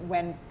 and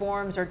when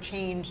forms are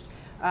changed,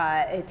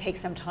 it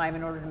takes some time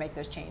in order to make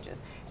those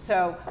changes.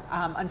 So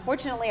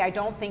unfortunately, I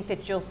don't think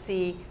that you'll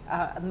see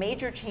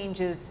major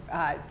changes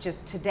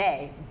just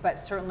today, but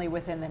certainly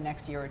within the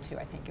next year or two,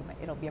 I think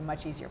it'll be a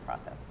much easier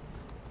process.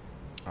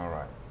 All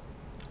right.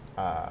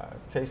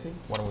 Casey,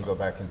 why don't we go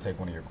back and take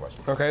one of your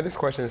questions? Okay, this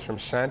question is from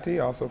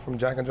Shanti, also from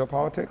Jack and Jill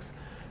Politics.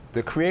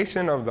 The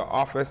creation of the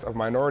Office of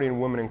Minority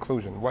and Women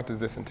Inclusion, what does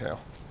this entail?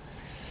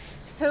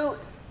 So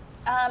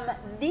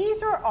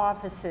these are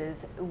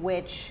offices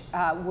which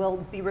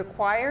will be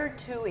required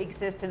to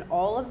exist in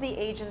all of the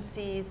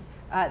agencies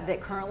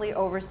that currently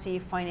oversee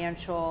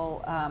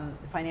financial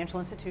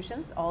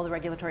institutions, all the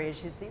regulatory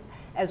agencies,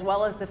 as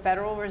well as the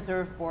Federal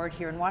Reserve Board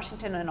here in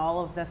Washington and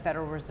all of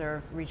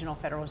the regional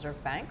Federal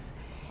Reserve banks.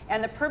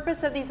 And the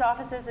purpose of these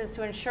offices is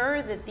to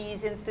ensure that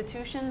these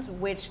institutions,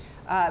 which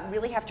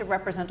really have to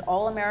represent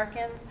all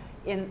Americans,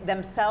 in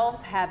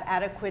themselves have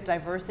adequate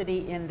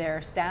diversity in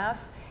their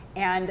staff,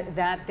 and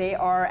that they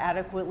are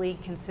adequately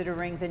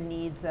considering the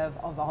needs of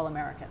all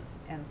Americans.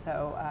 And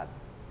so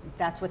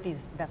that's what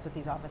these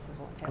offices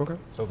will entail. Okay.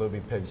 So they'll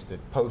be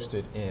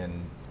posted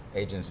in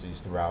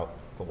agencies throughout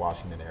the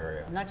Washington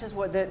area. Not just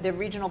the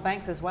regional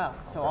banks as well,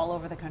 so Okay. all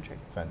over the country.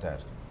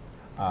 Fantastic.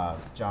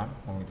 John,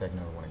 why don't we take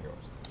another one of yours?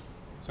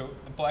 So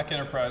at Black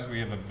Enterprise, we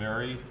have a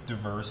very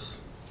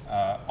diverse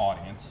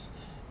audience,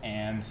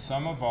 and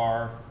some of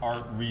our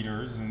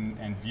readers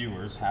and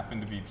viewers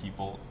happen to be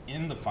people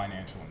in the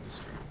financial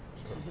industry.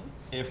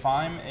 If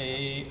I'm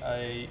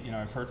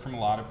I've heard from a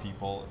lot of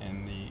people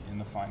in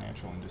the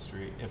financial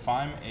industry. If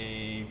I'm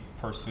a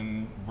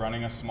person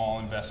running a small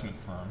investment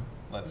firm,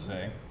 let's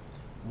say,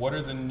 what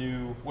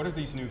do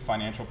these new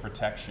financial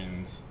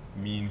protections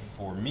mean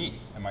for me?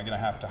 Am I going to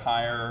have to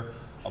hire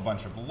a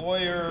bunch of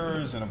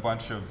lawyers and a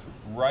bunch of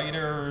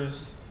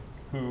writers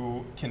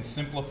who can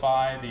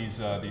simplify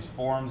these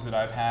forms that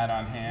I've had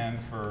on hand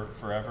for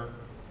forever?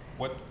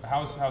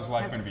 How's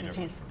life going to be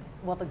different for me?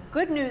 Well, the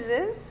good news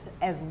is,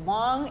 as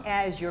long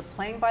as you're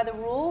playing by the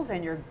rules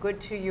and you're good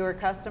to your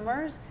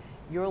customers,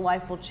 your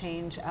life will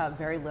change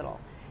very little.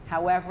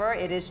 However,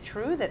 it is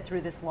true that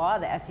through this law,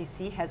 the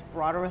SEC has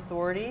broader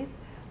authorities,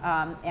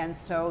 and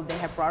so they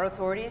have broader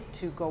authorities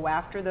to go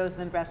after those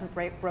investment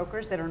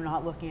brokers that are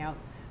not looking out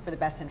for the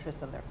best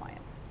interests of their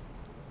clients.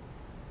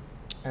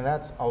 And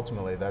that's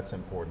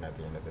important at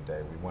the end of the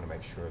day. We want to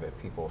make sure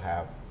that people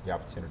have the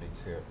opportunity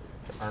to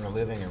earn a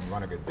living and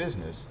run a good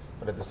business,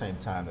 but at the same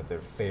time that they're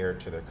fair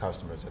to their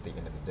customers at the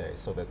end of the day.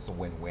 So that's a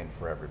win-win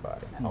for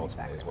everybody. That's ultimately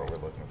exactly is what right.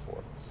 we're looking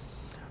for.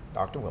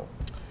 Dr. Will.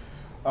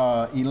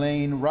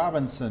 Elaine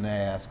Robinson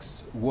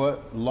asks,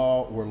 what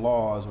law or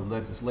laws or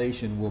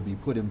legislation will be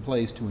put in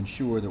place to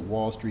ensure that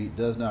Wall Street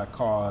does not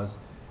cause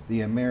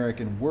the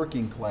American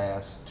working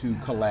class to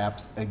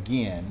collapse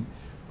again?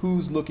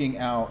 Who's looking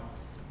out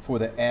for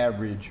the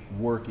average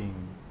working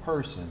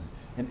person?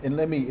 And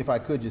let me, if I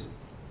could just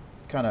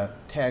kind of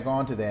tag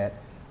on to that,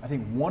 I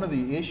think one of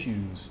the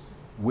issues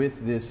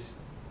with this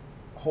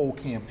whole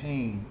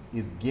campaign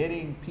is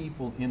getting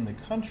people in the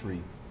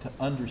country to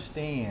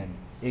understand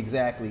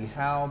exactly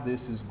how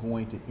this is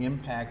going to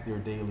impact their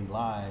daily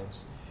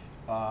lives,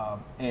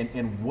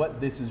 and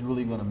what this is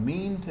really going to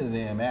mean to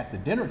them at the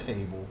dinner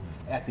table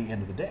at the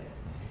end of the day.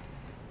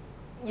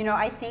 You know,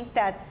 I think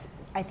that's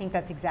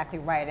exactly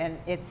right, and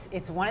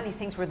it's one of these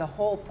things where the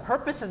whole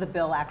purpose of the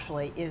bill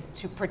actually is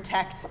to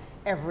protect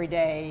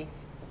everyday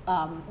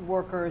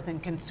workers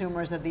and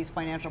consumers of these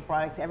financial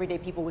products, everyday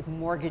people with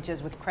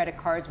mortgages, with credit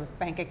cards, with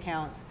bank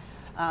accounts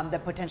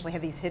that potentially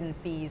have these hidden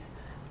fees.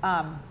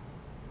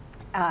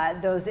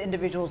 Those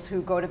individuals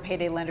who go to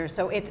payday lenders.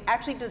 So it's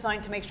actually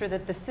designed to make sure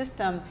that the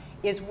system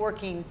is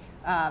working,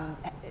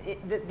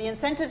 the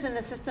incentives in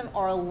the system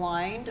are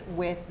aligned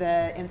with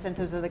the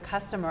incentives of the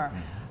customer.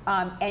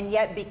 And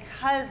yet,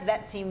 because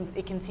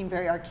it can seem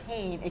very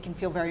arcane, it can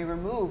feel very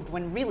removed,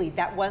 when really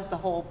that was the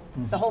whole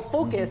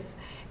focus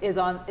is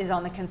on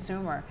the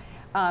consumer.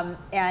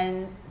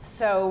 And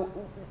so,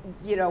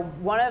 you know,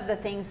 one of the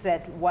things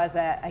that was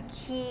a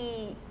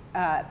key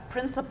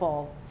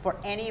principle for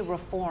any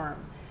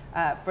reform,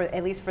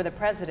 at least for the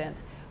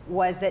president,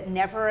 was that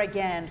never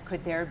again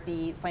could there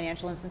be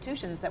financial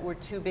institutions that were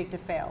too big to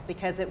fail,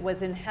 because it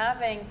was in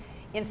having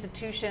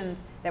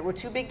institutions that were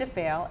too big to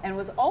fail, and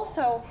was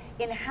also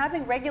in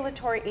having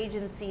regulatory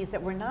agencies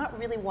that were not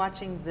really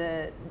watching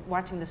the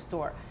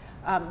store.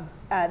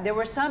 There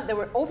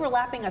were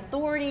overlapping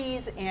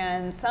authorities,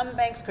 and some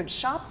banks could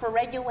shop for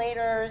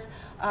regulators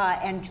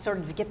and sort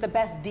of get the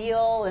best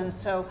deal. And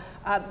so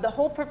the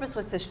whole purpose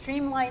was to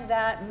streamline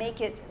that,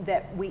 make it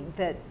that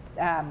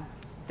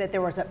that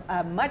there was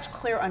a much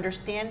clearer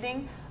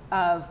understanding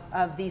of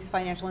these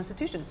financial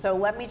institutions. So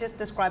let me just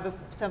describe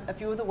a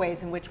few of the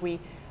ways in which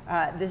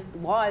this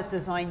law is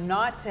designed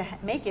not to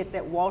make it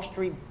that Wall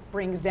Street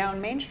brings down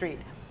Main Street.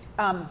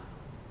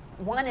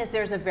 One is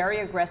there's a very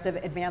aggressive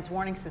advance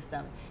warning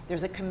system.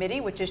 There's a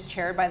committee which is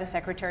chaired by the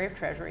Secretary of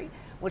Treasury,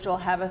 which will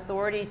have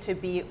authority to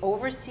be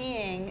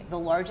overseeing the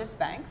largest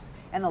banks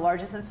and the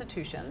largest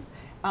institutions,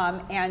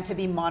 and to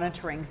be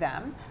monitoring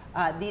them.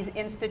 These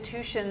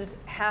institutions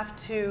have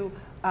to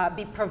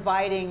be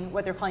providing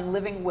what they're calling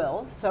living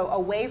wills, so a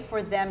way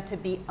for them to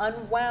be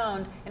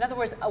unwound. In other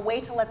words, a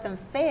way to let them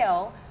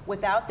fail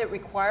without it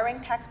requiring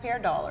taxpayer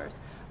dollars,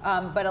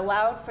 but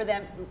allowed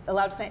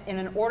in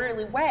an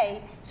orderly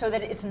way so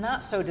that it's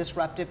not so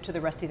disruptive to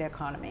the rest of the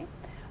economy.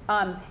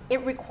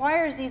 It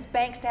requires these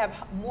banks to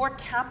have more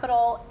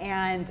capital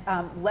and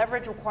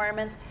leverage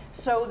requirements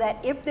so that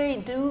if they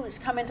do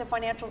come into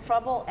financial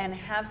trouble and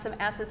have some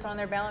assets on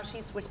their balance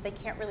sheets which they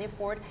can't really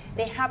afford,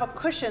 they have a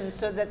cushion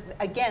so that,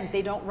 again,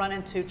 they don't run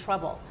into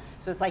trouble.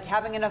 So it's like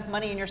having enough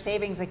money in your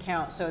savings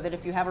account so that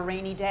if you have a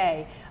rainy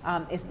day,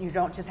 you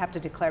don't just have to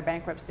declare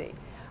bankruptcy.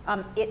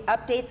 It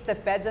updates the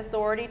Fed's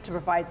authority to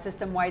provide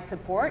system-wide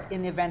support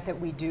in the event that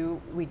we do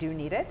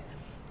need it.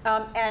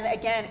 And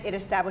again, it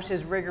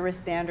establishes rigorous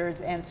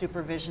standards and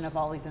supervision of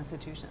all these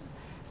institutions.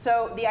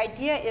 So the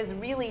idea is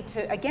really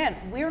to, again,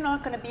 we're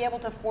not going to be able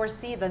to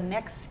foresee the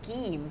next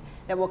scheme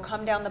that will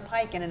come down the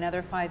pike in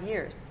another 5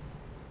 years.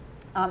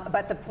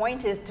 But the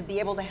point is to be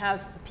able to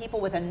have people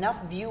with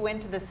enough view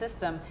into the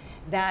system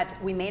that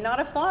we may not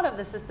have thought of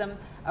the system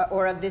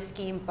or of this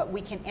scheme, but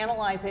we can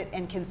analyze it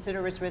and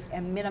consider its risk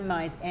and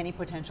minimize any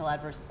potential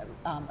adverse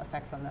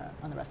effects on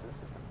the rest of the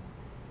system.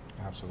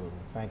 Absolutely.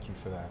 Thank you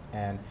for that.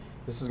 And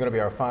this is going to be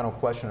our final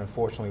question.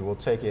 Unfortunately, we'll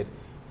take it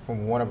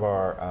from one of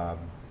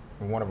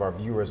our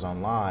viewers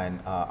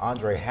online.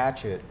 Andre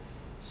Hatchett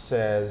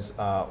says,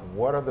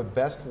 "What are the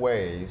best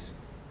ways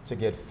to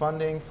get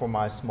funding for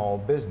my small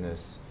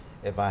business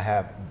if I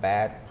have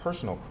bad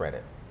personal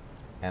credit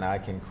and I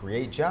can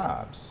create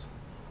jobs?"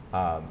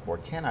 Or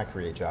can I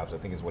create jobs, I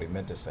think is what he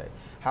meant to say.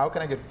 How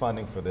can I get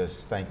funding for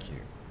this? Thank you.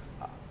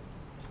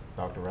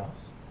 Dr.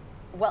 Rouse?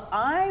 Well,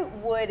 I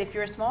would, if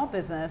you're a small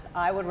business,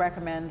 I would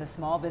recommend the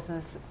small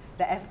business,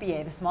 the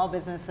SBA, the Small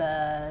Business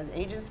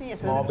Agency?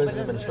 Small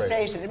Business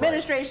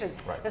Administration.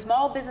 Right. The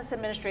Small Business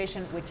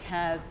Administration, which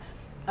has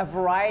a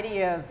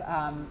variety of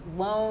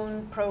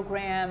loan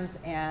programs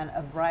and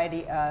a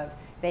variety of,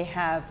 they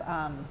have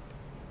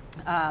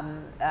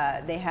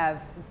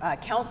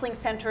counseling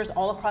centers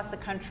all across the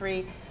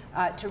country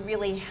to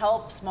really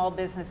help small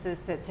businesses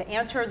to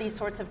answer these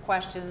sorts of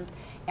questions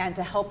and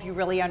to help you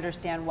really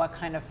understand what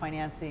kind of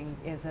financing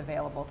is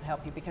available to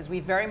help you, because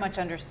we very much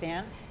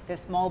understand that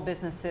small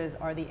businesses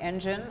are the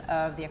engine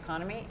of the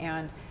economy,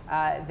 and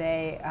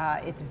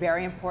it's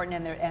very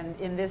important. And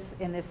in this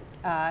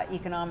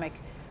economic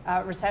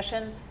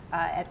recession,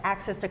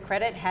 access to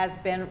credit has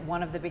been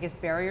one of the biggest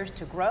barriers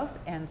to growth,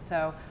 and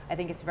so I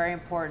think it's very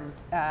important,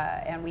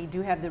 and we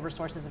do have the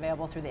resources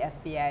available through the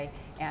SBA,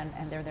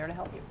 and they're there to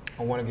help you.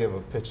 I want to give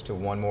a pitch to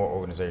one more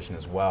organization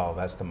as well.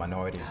 That's the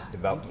Minority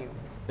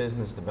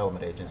Business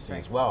Development Agency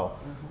as well,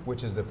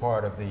 which is the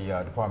part of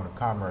the Department of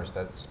Commerce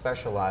that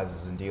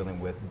specializes in dealing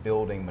with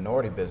building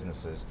minority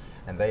businesses,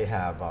 and they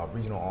have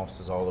regional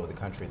offices all over the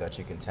country that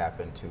you can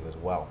tap into as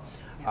well.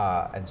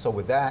 And so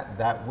with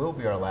that will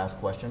be our last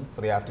question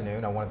for the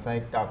afternoon. I want to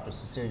thank Dr.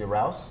 Cecilia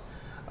Rouse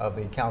of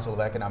the Council of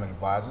Economic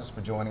Advisors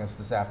for joining us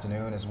this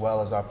afternoon, as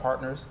well as our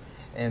partners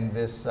in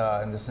this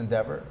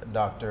endeavor,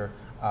 Dr.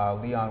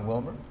 Leon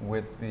Wilmer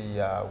with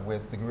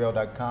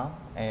theGrio.com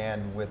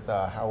and with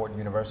Howard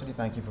University.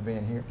 Thank you for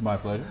being here. My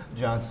pleasure.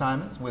 John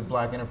Simons with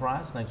Black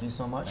Enterprise. Thank you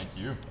so much. Thank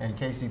you. And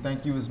Casey,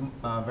 thank you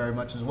very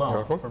much as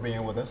well for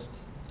being with us.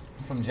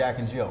 From Jack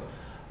and Jill.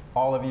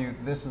 All of you,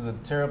 this is a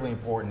terribly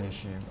important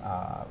issue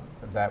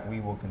that we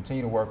will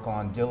continue to work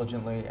on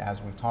diligently.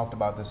 As we've talked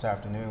about this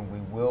afternoon,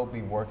 we will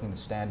be working to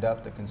stand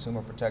up the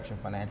Consumer Protection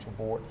Financial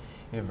Board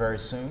here very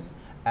soon,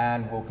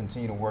 and we'll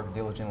continue to work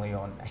diligently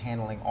on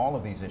handling all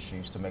of these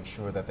issues to make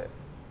sure that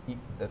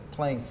the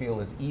playing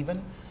field is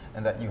even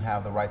and that you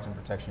have the rights and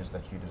protections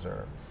that you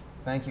deserve.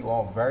 Thank you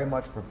all very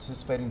much for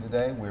participating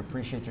today. We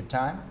appreciate your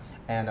time.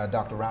 And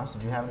Dr. Rouse,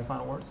 did you have any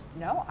final words?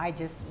 No, I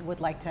just would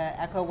like to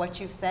echo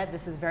what you've said.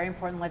 This is very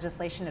important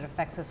legislation. It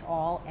affects us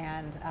all,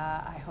 and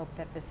I hope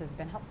that this has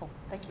been helpful.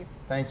 Thank you.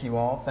 Thank you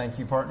all. Thank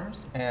you,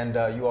 partners. And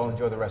you all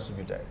enjoy the rest of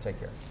your day. Take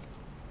care.